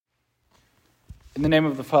In the name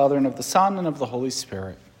of the Father, and of the Son, and of the Holy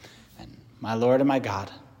Spirit. And my Lord and my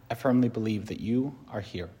God, I firmly believe that you are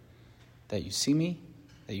here, that you see me,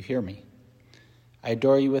 that you hear me. I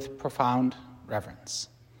adore you with profound reverence.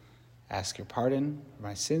 I ask your pardon for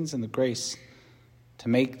my sins and the grace to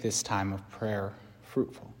make this time of prayer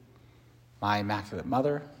fruitful. My Immaculate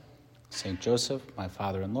Mother, Saint Joseph, my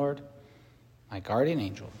Father and Lord, my guardian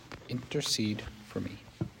angel, intercede for me.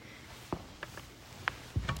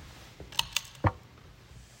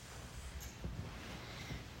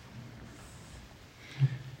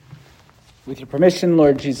 With your permission,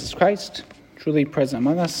 Lord Jesus Christ, truly present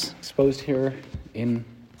among us, exposed here in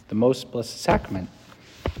the most blessed sacrament.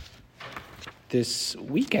 This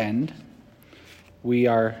weekend, we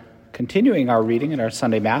are continuing our reading in our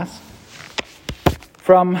Sunday Mass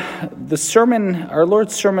from the sermon, our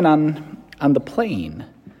Lord's sermon on the plain.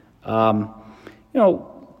 Our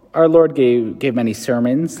Lord gave many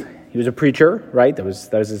sermons. He was a preacher, right? That was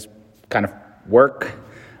his kind of work.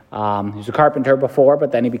 He was a carpenter before,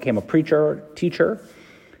 but then he became a preacher, teacher.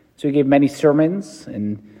 So he gave many sermons,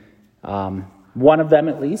 and one of them,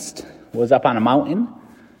 at least, was up on a mountain.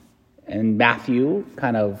 And Matthew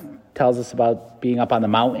kind of tells us about being up on the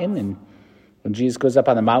mountain. And when Jesus goes up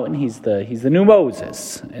on the mountain, he's the new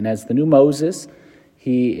Moses. And as the new Moses,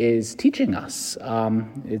 he is teaching us.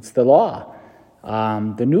 It's the law,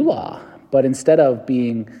 the new law. But instead of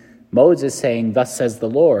being Moses saying, "Thus says the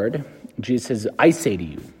Lord," Jesus says, "I say to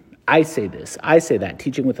you, I say this, I say that,"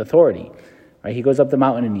 teaching with authority. Right? He goes up the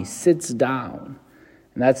mountain and he sits down.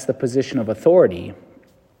 And that's the position of authority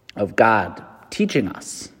of God teaching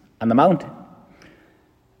us on the mountain.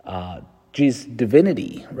 Jesus'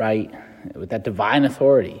 divinity, right? With that divine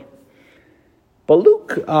authority. But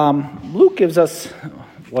Luke gives us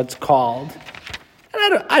what's called,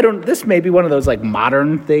 and this may be one of those like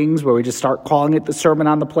modern things where we just start calling it the Sermon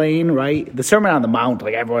on the Plain, right? The Sermon on the Mount,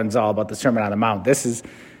 like everyone's all about the Sermon on the Mount. This is,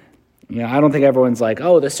 I don't think everyone's like,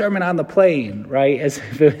 oh, the Sermon on the Plain, right? As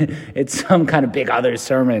if it's some kind of big other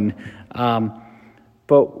sermon.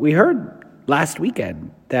 But we heard last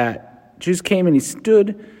weekend that Jesus came and he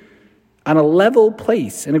stood on a level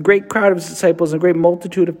place, and a great crowd of his disciples and a great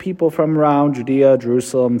multitude of people from around Judea,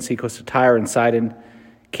 Jerusalem, seacoast of Tyre and Sidon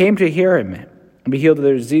came to hear him and be healed of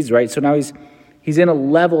their disease, right? So now he's in a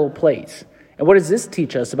level place. And what does this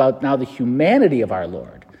teach us about now the humanity of our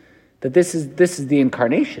Lord? That this is the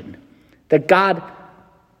incarnation. That God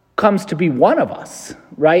comes to be one of us,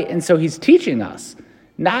 right? And so he's teaching us,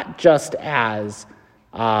 not just as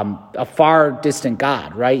a far distant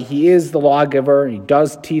God, right? He is the lawgiver. He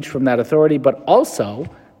does teach from that authority, but also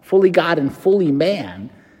fully God and fully man.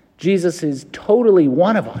 Jesus is totally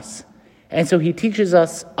one of us. And so he teaches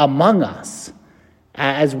us among us,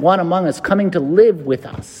 as one among us, coming to live with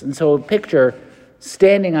us. And so picture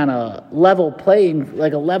standing on a level playing,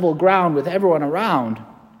 like a level ground with everyone around.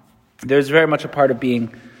 There's very much a part of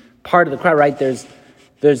being part of the crowd, right? There's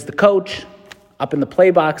the coach up in the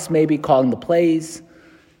play box, maybe calling the plays.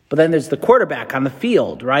 But then there's the quarterback on the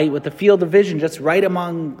field, right? With the field of vision just right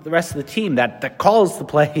among the rest of the team that calls the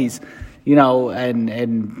plays,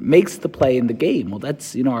 and makes the play in the game. Well,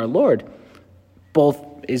 that's, our Lord both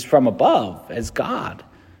is from above as God,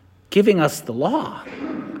 giving us the law,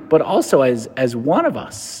 but also as one of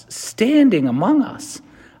us, standing among us.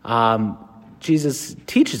 Jesus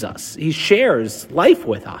teaches us. He shares life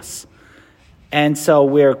with us. And so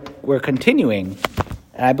we're continuing.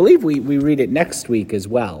 And I believe we read it next week as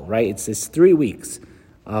well, right? It's this 3 weeks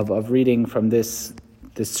of reading from this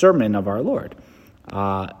sermon of our Lord.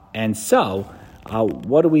 And so,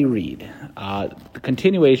 what do we read? The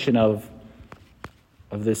continuation of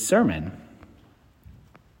this sermon.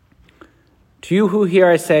 To you who hear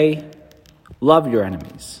I say, love your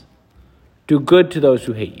enemies. Do good to those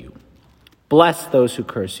who hate you. Bless those who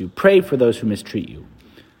curse you. Pray for those who mistreat you.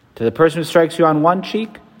 To the person who strikes you on one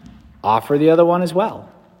cheek, offer the other one as well.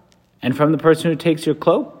 And from the person who takes your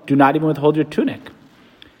cloak, do not even withhold your tunic.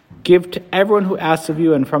 Give to everyone who asks of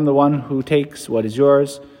you, and from the one who takes what is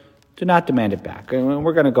yours, do not demand it back. And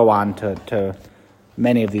we're going to go on to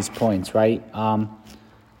many of these points, right?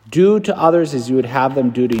 Do to others as you would have them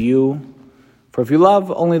do to you. For if you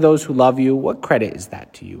love only those who love you, what credit is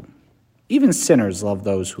that to you? Even sinners love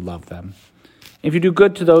those who love them. If you do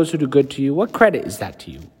good to those who do good to you, what credit is that to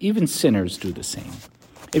you? Even sinners do the same.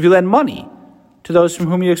 If you lend money to those from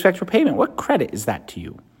whom you expect repayment, what credit is that to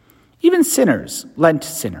you? Even sinners lend to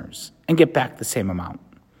sinners and get back the same amount.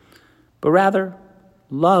 But rather,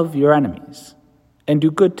 love your enemies and do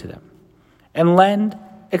good to them, and lend,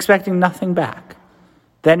 expecting nothing back.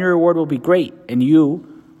 Then your reward will be great, and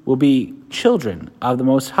you will be children of the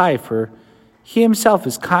Most High, for he himself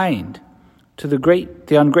is kind to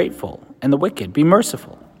the ungrateful and the wicked. Be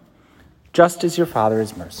merciful, just as your Father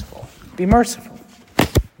is merciful. Be merciful.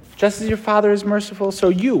 Just as your Father is merciful, so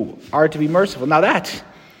you are to be merciful. Now that,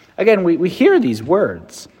 again, we hear these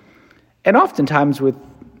words, and oftentimes with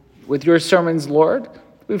your sermons, Lord,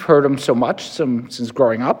 we've heard them so much since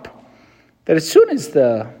growing up, that as soon as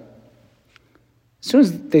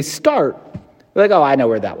they start, we're like, oh, I know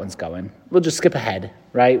where that one's going. We'll just skip ahead,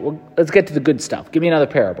 right? Let's get to the good stuff. Give me another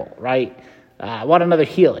parable, right? I want another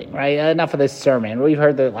healing, right? Enough of this sermon. We've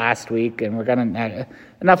heard that last week, and we're gonna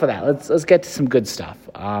enough of that. Let's get to some good stuff.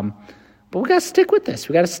 But we gotta stick with this.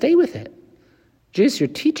 We gotta stay with it. Jesus, you're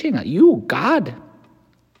teaching us. You, God,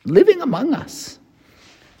 living among us,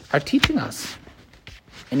 are teaching us,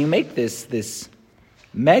 and you make this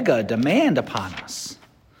mega demand upon us,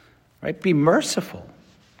 right? Be merciful,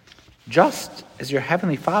 just as your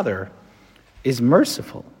heavenly Father is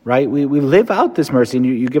merciful, right? We live out this mercy, and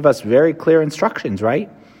you give us very clear instructions, right?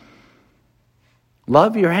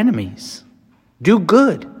 Love your enemies. Do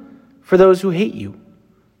good for those who hate you.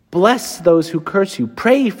 Bless those who curse you.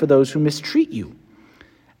 Pray for those who mistreat you.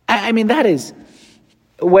 I mean, that is,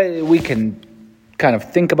 we can kind of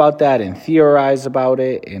think about that and theorize about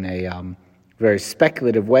it in a very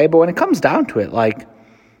speculative way, but when it comes down to it, like,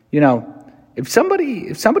 if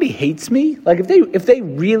somebody hates me, like if they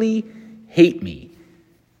really hate me,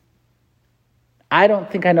 I don't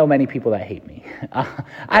think I know many people that hate me.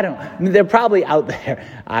 They're probably out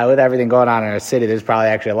there. With everything going on in our city, there's probably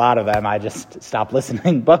actually a lot of them. I just stopped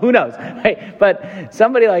listening, but who knows, right? But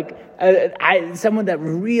somebody like, someone that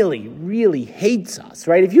really, really hates us,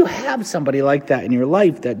 right? If you have somebody like that in your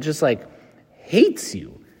life that just like hates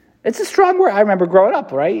you, it's a strong word. I remember growing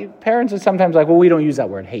up, right? Parents are sometimes like, well, we don't use that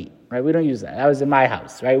word hate, right? We don't use that. That was in my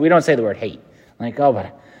house, right? We don't say the word hate. Like, oh,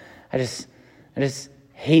 but I just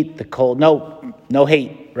hate the cold. No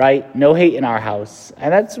hate, right? No hate in our house.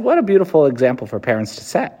 And that's what a beautiful example for parents to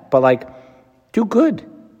set. But like, do good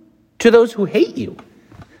to those who hate you.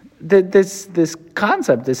 This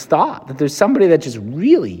concept, this thought that there's somebody that just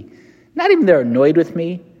really, not even they're annoyed with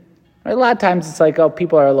me. Right? A lot of times it's like, oh,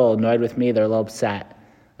 people are a little annoyed with me. They're a little upset.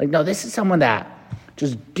 Like, no, this is someone that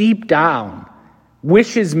just deep down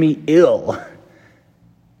wishes me ill.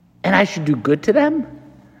 And I should do good to them?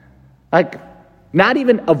 Like, not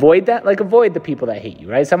even avoid that. Like, avoid the people that hate you,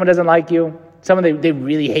 right? Someone doesn't like you. Someone, they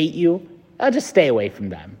really hate you. I'll just stay away from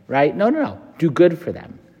them, right? No. Do good for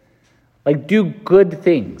them. Like, do good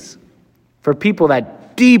things for people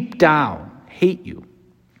that deep down hate you.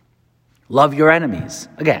 Love your enemies.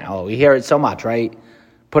 Again, we hear it so much, right?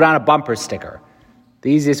 Put on a bumper sticker. The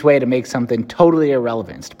easiest way to make something totally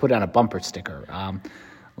irrelevant is to put on a bumper sticker.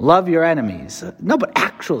 Love your enemies. No, but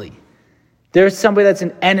actually, there's somebody that's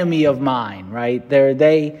an enemy of mine, right?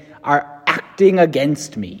 They are acting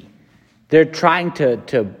against me. They're trying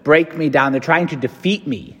to break me down. They're trying to defeat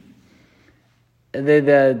me.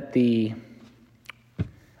 The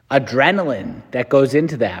adrenaline that goes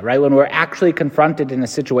into that, right? When we're actually confronted in a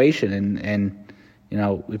situation, and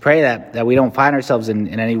we pray that we don't find ourselves in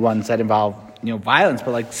any ones that involve violence,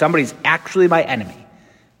 but like somebody's actually my enemy.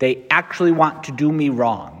 They actually want to do me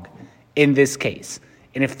wrong in this case,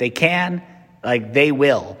 and if they can, like they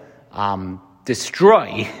will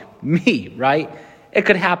destroy me, right? It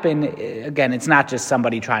could happen, again, it's not just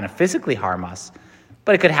somebody trying to physically harm us,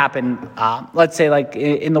 but it could happen, let's say, like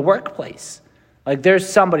in the workplace. Like there's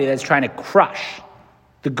somebody that's trying to crush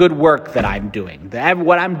the good work that I'm doing,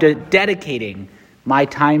 what I'm dedicating my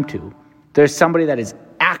time to. There's somebody that is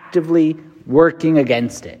actively working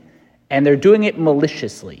against it, and they're doing it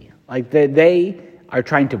maliciously. Like they are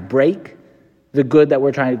trying to break the good that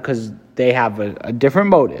we're trying to, because they have a different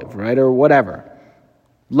motive, right, or whatever.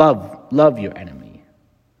 Love your enemy.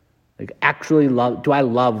 Like actually love. Do I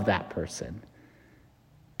love that person?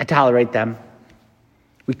 I tolerate them.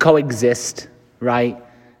 We coexist, right?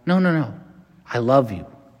 No. I love you,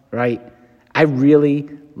 right? I really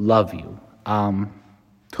love you.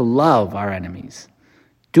 To love our enemies,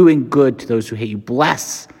 doing good to those who hate you.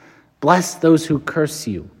 Bless those who curse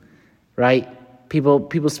you, right?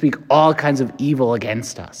 People speak all kinds of evil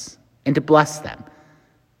against us, and to bless them.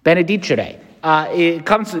 Benedicere. It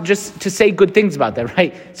comes just to say good things about them,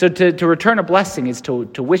 right? So to return a blessing is to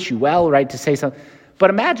wish you well, right? To say something. But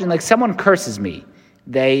imagine, like, someone curses me.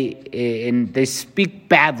 They speak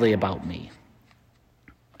badly about me.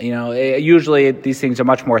 Usually these things are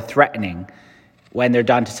much more threatening when they're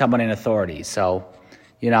done to someone in authority. So,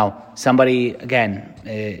 somebody,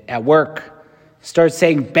 again, at work starts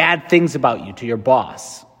saying bad things about you to your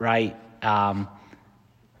boss, right?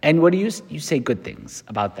 And what do you say good things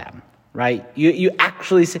about them, right? You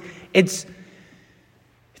actually say, it's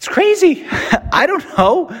crazy. I don't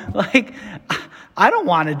know. Like, I don't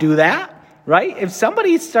want to do that, right? If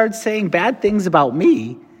somebody starts saying bad things about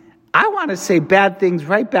me, I want to say bad things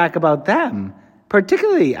right back about them.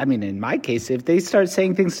 Particularly, I mean, in my case, if they start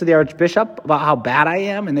saying things to the Archbishop about how bad I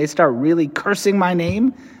am and they start really cursing my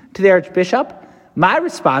name to the Archbishop, my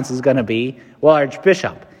response is going to be, well,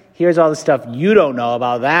 Archbishop, here's all the stuff you don't know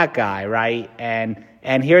about that guy, right? And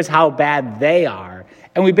here's how bad they are.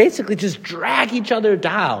 And we basically just drag each other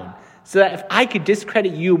down so that if I could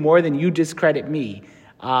discredit you more than you discredit me,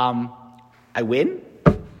 I win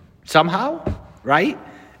somehow, right?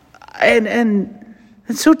 And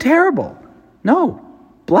it's so terrible. No,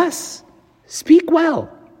 bless, speak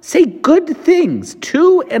well, say good things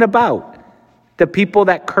to and about the people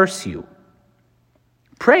that curse you.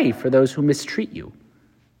 Pray for those who mistreat you,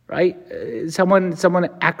 right? Someone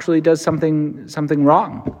actually does something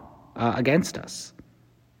wrong against us.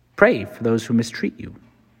 Pray for those who mistreat you.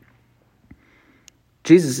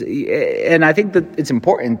 Jesus, and I think that it's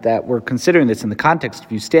important that we're considering this in the context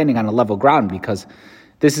of you standing on a level ground, because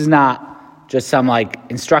this is not just some like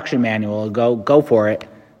instruction manual. Go for it.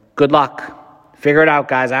 Good luck. Figure it out,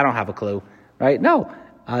 guys. I don't have a clue, right? No,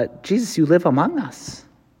 Jesus, you live among us.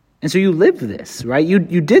 And so you live this, right? You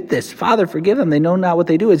did this. Father, forgive them. They know not what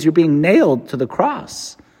they do, as you're being nailed to the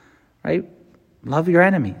cross, right? Love your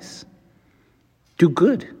enemies. Do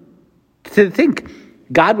good. To think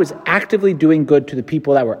God was actively doing good to the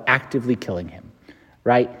people that were actively killing him,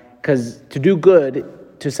 right? Because to do good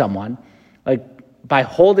to someone, like by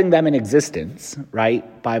holding them in existence, right?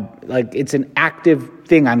 It's an active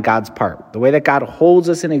thing on God's part. The way that God holds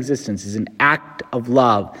us in existence is an act of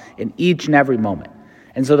love in each and every moment.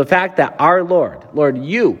 And so the fact that our Lord,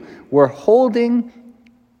 you were holding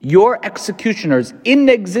your executioners in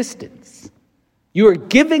existence, you were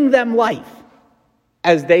giving them life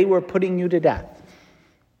as they were putting you to death.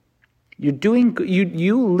 You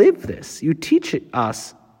live this. You teach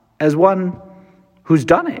us as one who's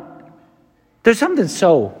done it. There's something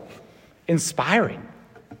so inspiring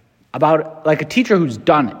about like a teacher who's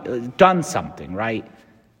done something, right?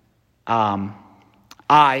 I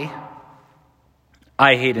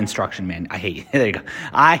hate instruction there you go.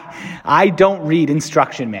 I don't read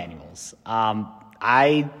instruction manuals.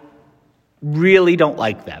 I really don't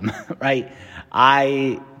like them, right?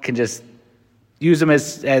 I can just use them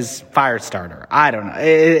as fire starter. I don't know.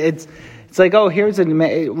 It's like, oh, here's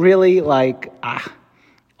really like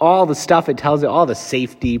all the stuff it tells you, all the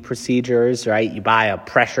safety procedures, right? You buy a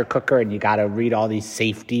pressure cooker and you got to read all these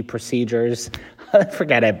safety procedures.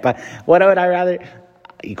 Forget it. But what would I rather?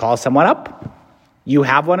 You call someone up. You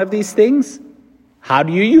have one of these things. How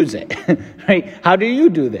do you use it? Right? How do you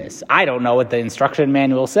do this? I don't know what the instruction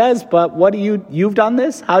manual says, but you've done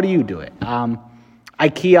this? How do you do it?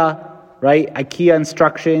 IKEA, right? IKEA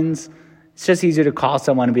instructions. It's just easier to call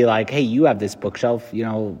someone and be like, hey, you have this bookshelf,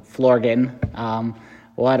 Florgan.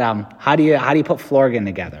 How do you put Florgan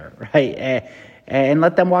together, right? And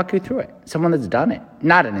let them walk you through it. Someone that's done it.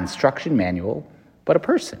 Not an instruction manual, but a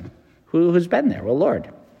person who's been there. Well,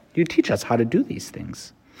 Lord, you teach us how to do these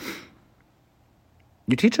things.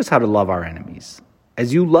 You teach us how to love our enemies.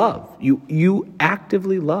 As you love, you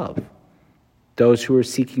actively love those who are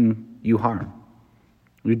seeking you harm.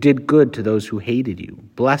 You did good to those who hated you,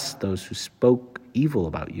 blessed those who spoke evil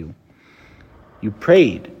about you. You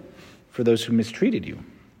prayed for those who mistreated you.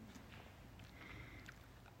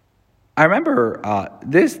 I remember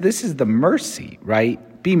this is the mercy,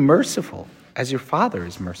 right? Be merciful as your Father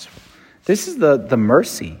is merciful. This is the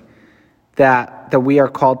mercy that we are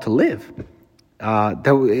called to live,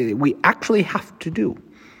 that we actually have to do.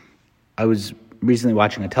 I was recently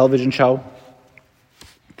watching a television show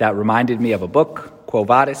that reminded me of a book, Quo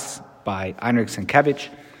Vadis, by Heinrich Sienkiewicz.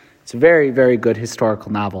 It's a very, very good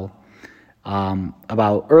historical novel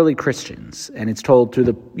about early Christians, and it's told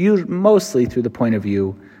mostly through the point of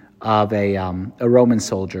view of a Roman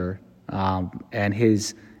soldier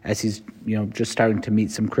and as he's just starting to meet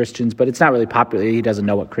some Christians, but it's not really popular. He doesn't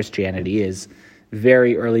know what Christianity is.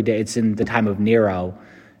 Very early day. It's in the time of Nero,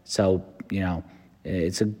 so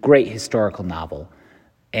it's a great historical novel.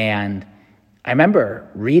 And I remember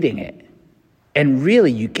reading it, and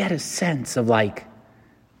really you get a sense of like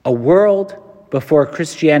a world before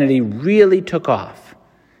Christianity really took off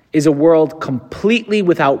is a world completely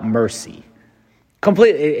without mercy.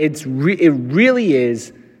 It really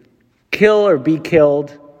is kill or be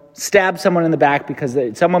killed. Stab someone in the back because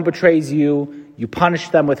someone betrays you. You punish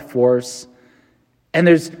them with force. And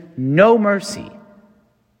there's no mercy.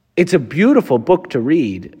 It's a beautiful book to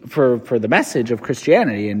read for the message of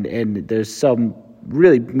Christianity. And there's some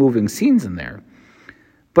really moving scenes in there.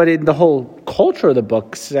 But in the whole culture of the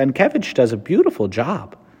book, Sienkiewicz does a beautiful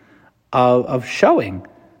job of showing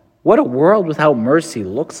what a world without mercy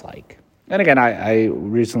looks like. And again, I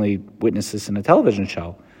recently witnessed this in a television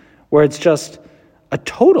show where it's just a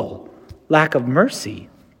total lack of mercy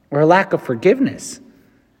or a lack of forgiveness,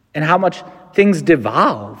 and how much things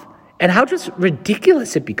devolve and how just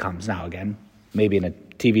ridiculous it becomes now. Again, maybe in a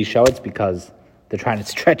TV show it's because they're trying to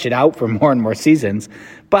stretch it out for more and more seasons,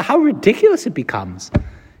 but how ridiculous it becomes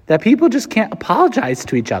that people just can't apologize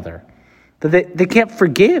to each other, that they can't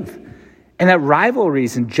forgive, and that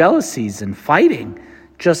rivalries and jealousies and fighting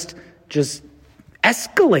just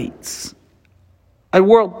escalates. A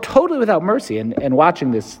world totally without mercy. And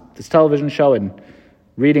watching this television show and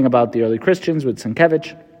reading about the early Christians with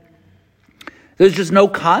Sienkiewicz, there's just no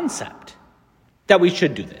concept that we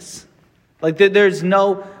should do this. Like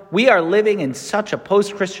we are living in such a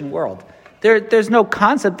post-Christian world. There's no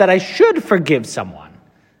concept that I should forgive someone,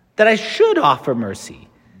 that I should offer mercy,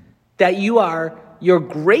 that you're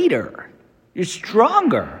greater, you're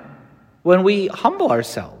stronger when we humble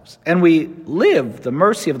ourselves and we live the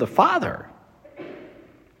mercy of the Father.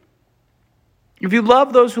 If you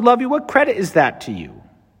love those who love you, what credit is that to you?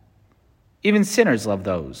 Even sinners love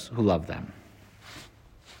those who love them.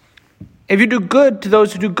 If you do good to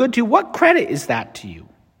those who do good to you, what credit is that to you?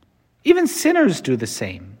 Even sinners do the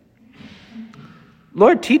same.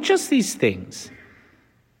 Lord, teach us these things.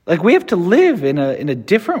 Like, we have to live in a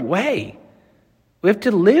different way. We have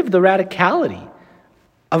to live the radicality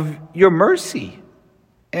of your mercy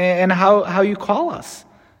and how you call us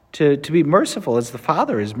to be merciful as the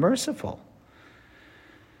Father is merciful.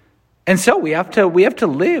 And so we have to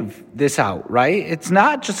live this out, right? It's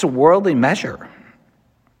not just a worldly measure.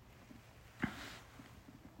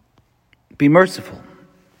 Be merciful,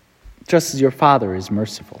 just as your Father is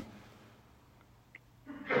merciful.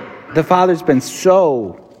 The Father's been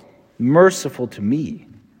so merciful to me,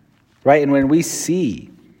 right? And when we see,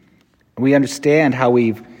 we understand how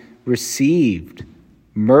we've received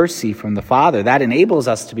mercy from the Father, that enables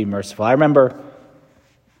us to be merciful. I remember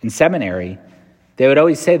in seminary, they would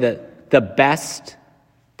always say that the best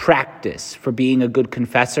practice for being a good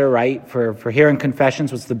confessor, right? For hearing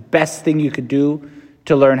confessions, what's the best thing you could do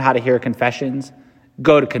to learn how to hear confessions?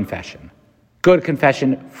 Go to confession. Go to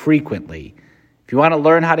confession frequently. If you want to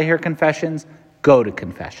learn how to hear confessions, go to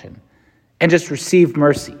confession. And just receive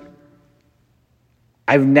mercy.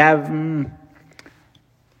 I've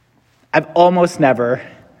almost never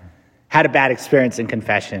had a bad experience in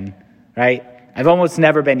confession, right? I've almost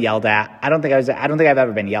never been yelled at. I don't think I've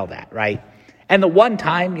ever been yelled at, right? And the one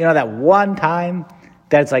time, that one time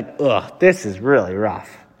that's like, ugh, this is really rough.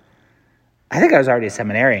 I think I was already a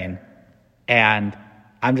seminarian, and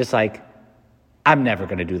I'm just like, I'm never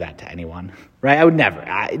going to do that to anyone, right? I would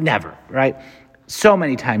never, right? So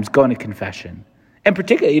many times going to confession, and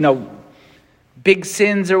particularly, big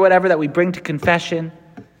sins or whatever that we bring to confession,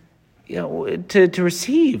 to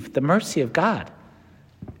receive the mercy of God.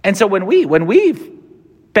 And so when we've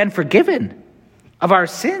been forgiven of our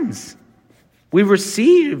sins, we've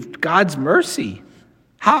received God's mercy.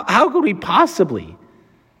 How could we possibly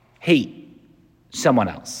hate someone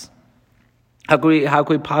else? How could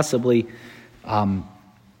we possibly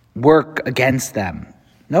work against them?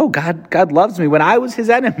 No, God loves me. When I was his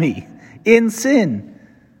enemy in sin,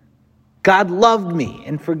 God loved me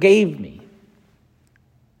and forgave me.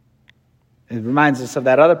 It reminds us of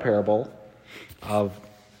that other parable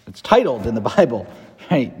it's titled in the Bible,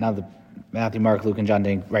 right? Now, the Matthew, Mark, Luke, and John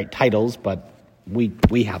didn't write titles, but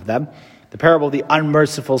we have them. The parable of the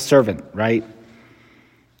unmerciful servant, right?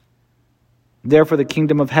 Therefore, the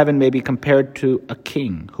kingdom of heaven may be compared to a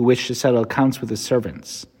king who wished to settle accounts with his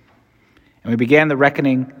servants. And when he began the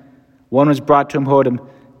reckoning, one was brought to him who owed him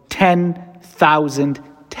 10,000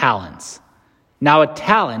 talents. Now, a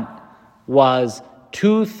talent was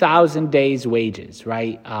 2,000 days' wages,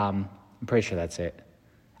 right? I'm pretty sure that's it.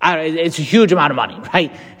 It's a huge amount of money,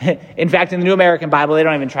 right? In fact, in the New American Bible, they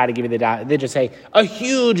don't even try to give you they just say a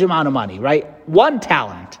huge amount of money, right? 1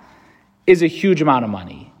 talent is a huge amount of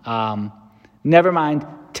money. Never mind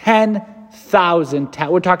 10,000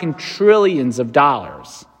 talents. We're talking trillions of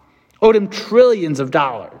dollars. Owed him trillions of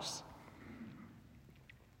dollars.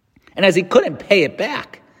 And as he couldn't pay it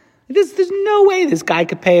back, there's no way this guy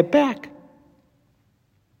could pay it back.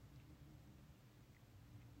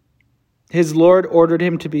 His Lord ordered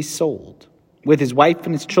him to be sold, with his wife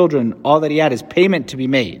and his children, all that he had, his payment to be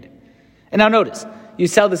made. And now notice, you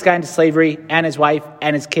sell this guy into slavery and his wife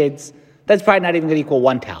and his kids, that's probably not even going to equal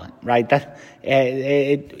 1 talent, right?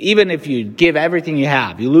 Even if you give everything you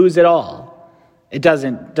have, you lose it all, it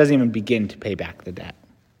doesn't even begin to pay back the debt.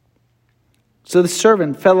 So the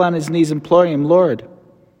servant fell on his knees, imploring him, Lord,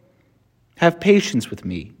 have patience with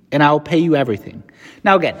me, and I will pay you everything.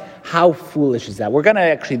 Now again, how foolish is that? We're going to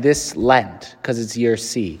actually, this Lent, because it's year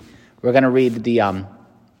C, we're going to read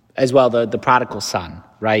the prodigal son,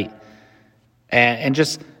 right? And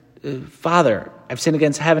just, Father, I've sinned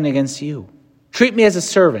against heaven and against you. Treat me as a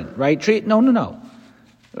servant, right? No.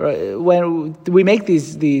 When we make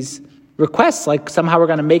these requests, like somehow we're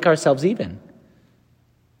going to make ourselves even.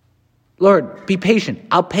 Lord, be patient.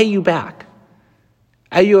 I'll pay you back.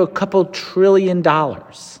 I owe you a couple $1 trillion.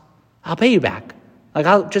 I'll pay you back. Like,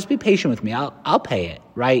 I'll just be patient with me. I'll pay it,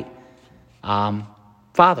 right?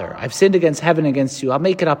 Father, I've sinned against heaven and against you. I'll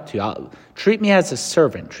make it up to you. Treat me as a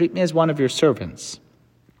servant. Treat me as one of your servants.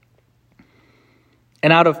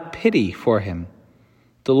 And out of pity for him,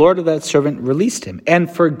 the Lord of that servant released him and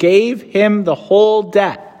forgave him the whole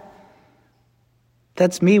debt.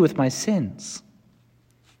 That's me with my sins.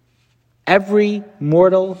 Every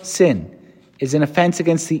mortal sin is an offense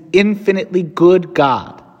against the infinitely good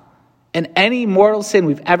God. And any mortal sin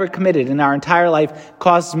we've ever committed in our entire life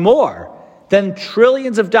costs more than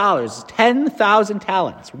trillions of dollars, 10,000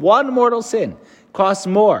 talents. One mortal sin costs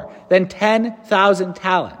more than 10,000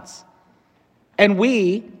 talents. And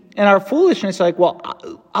we, in our foolishness, are like, well,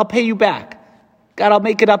 I'll pay you back. God, I'll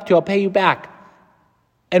make it up to you. I'll pay you back.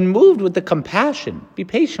 And moved with the compassion. Be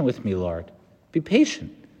patient with me, Lord. Be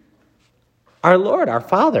patient. Our Lord, our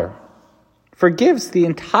Father, forgives the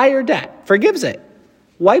entire debt. Forgives it.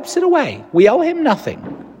 Wipes it away. We owe him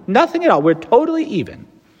nothing. Nothing at all. We're totally even.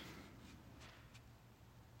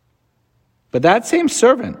 But that same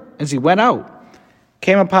servant, as he went out,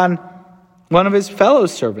 came upon one of his fellow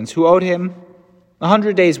servants who owed him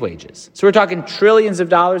 100 days' wages. So we're talking trillions of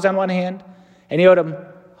dollars on one hand, and he owed him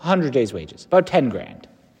 100 days' wages, about 10 grand.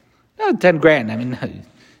 No, 10 grand. I mean,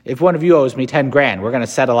 if one of you owes me 10 grand, we're going to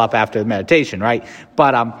settle up after the meditation, right?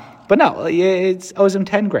 But no, it owes him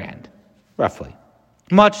 10 grand, roughly.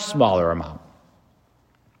 Much smaller amount.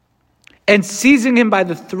 And seizing him by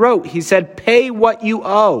the throat, he said, pay what you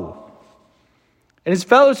owe. And his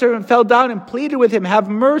fellow servant fell down and pleaded with him, have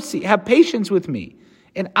mercy, have patience with me,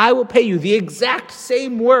 and I will pay you. The exact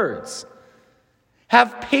same words.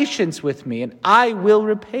 Have patience with me, and I will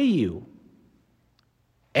repay you.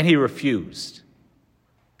 And he refused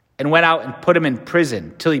and went out and put him in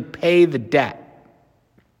prison till he paid the debt.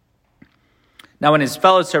 Now when his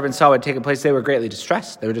fellow servants saw what had taken place, they were greatly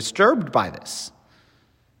distressed. They were disturbed by this.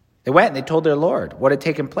 They went and they told their Lord what had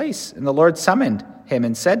taken place. And the Lord summoned him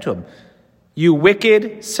and said to him, you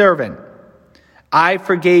wicked servant, I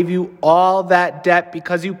forgave you all that debt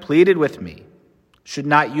because you pleaded with me. Should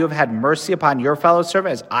not you have had mercy upon your fellow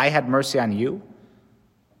servant as I had mercy on you?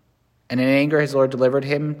 And in anger his Lord delivered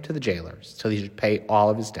him to the jailers till he should pay all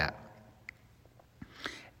of his debt.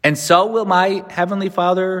 And so will my heavenly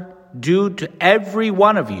Father do to every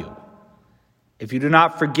one of you if you do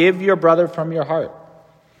not forgive your brother from your heart.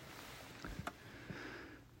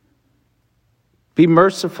 Be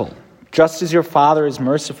merciful, just as your Father is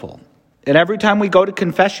merciful. And every time we go to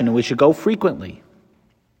confession, and we should go frequently,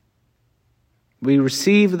 we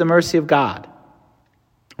receive the mercy of God.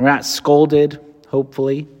 We're not scolded,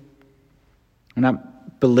 hopefully. We're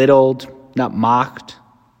not belittled, not mocked.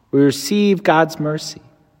 We receive God's mercy.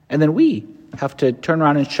 And then we have to turn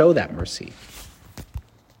around and show that mercy.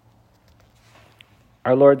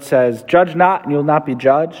 Our Lord says, judge not, and you will not be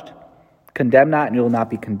judged. Condemn not, and you will not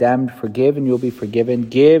be condemned. Forgive, and you will be forgiven.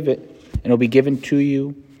 Give, and it will be given to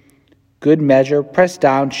you. Good measure, pressed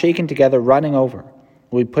down, shaken together, running over,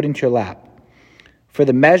 will be put into your lap. For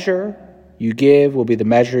the measure you give will be the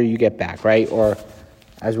measure you get back, right? Or,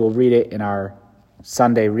 as we'll read it in our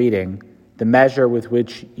Sunday reading, the measure with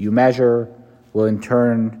which you measure will in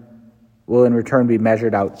return be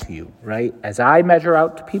measured out to you, right? As I measure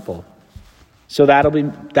out to people. So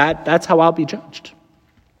that's how I'll be judged.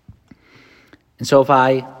 And so if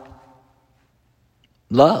I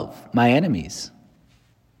love my enemies,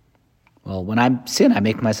 well, when I sin, I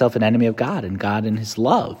make myself an enemy of God, and God in his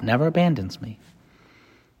love never abandons me.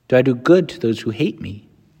 Do I do good to those who hate me?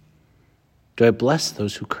 Do I bless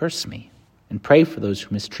those who curse me and pray for those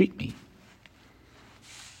who mistreat me?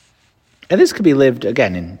 And this could be lived,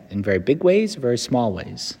 again, in very big ways, very small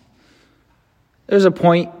ways. There's a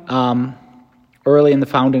point early in the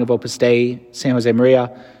founding of Opus Dei, San Jose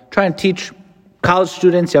Maria, trying to teach college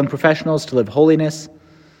students, young professionals to live holiness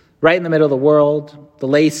right in the middle of the world. The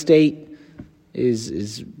lay state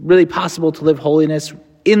is really possible to live holiness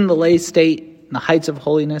in the lay state, in the heights of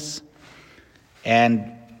holiness.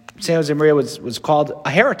 And San Jose Maria was called a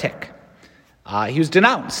heretic. He was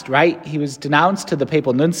denounced, right? He was denounced to the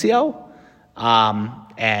papal nuncio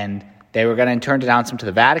and They were going to in turn denounce him to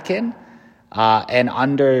the Vatican. And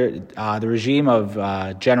under the regime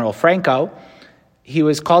of General Franco, he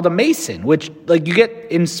was called a Mason, which, like, you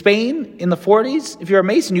get in Spain in the 40s, if you're a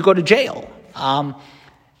Mason, you go to jail.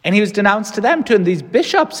 And he was denounced to them too. And these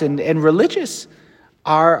bishops and religious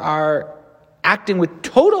are acting with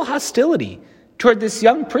total hostility toward this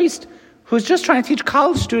young priest who's just trying to teach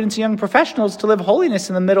college students and young professionals to live holiness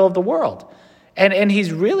in the middle of the world. And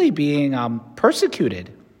he's really being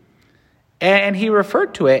persecuted. And he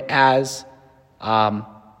referred to it as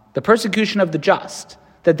the persecution of the just,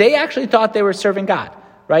 that they actually thought they were serving God,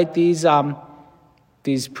 right? These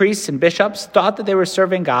priests and bishops thought that they were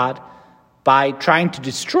serving God by trying to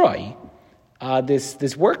destroy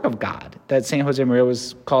this work of God that St. Josemaria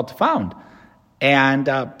was called to found.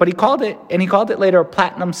 But he called it later a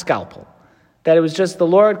platinum scalpel, that it was just the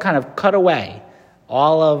Lord kind of cut away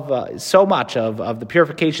all of so much of the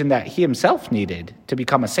purification that he himself needed to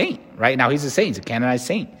become a saint. Right now he's a saint, he's a canonized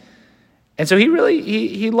saint. And so he really,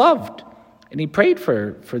 he loved and he prayed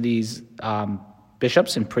for these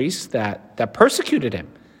bishops and priests that persecuted him.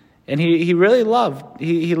 And he really loved,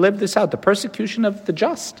 he lived this out, the persecution of the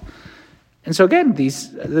just. And so again, the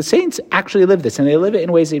saints actually live this, and they live it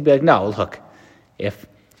in ways that you'd be like, no, look, if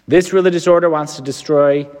this religious order wants to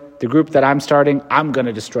destroy the group that I'm starting, I'm going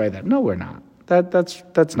to destroy them. No, we're not.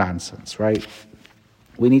 That's nonsense, right?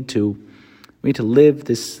 We need to live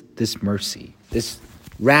this mercy, this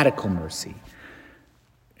radical mercy.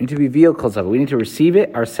 We need to be vehicles of it. We need to receive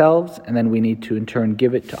it ourselves, and then we need to, in turn,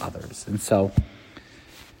 give it to others. And so,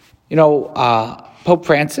 Pope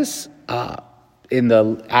Francis, added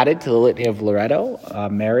to the Litany of Loreto,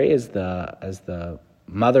 Mary as the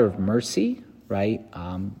Mother of Mercy, right?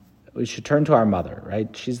 We should turn to our mother,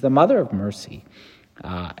 right? She's the Mother of Mercy,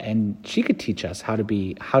 and she could teach us how to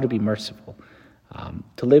be merciful,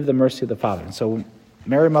 to live the mercy of the Father. And so,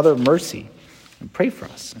 Mary, Mother of Mercy, and pray for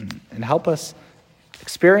us and help us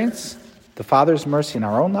experience the Father's mercy in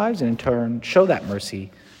our own lives, and in turn show that mercy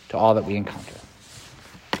to all that we encounter.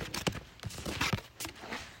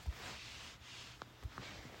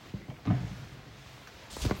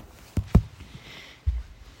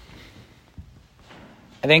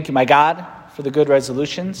 I thank you, my God, for the good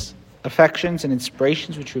resolutions, affections, and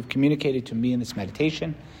inspirations which you have communicated to me in this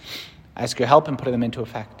meditation. I ask your help in putting them into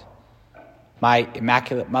effect. My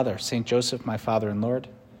Immaculate Mother, Saint Joseph, my Father and Lord,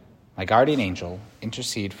 my guardian angel,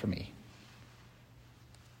 intercede for me.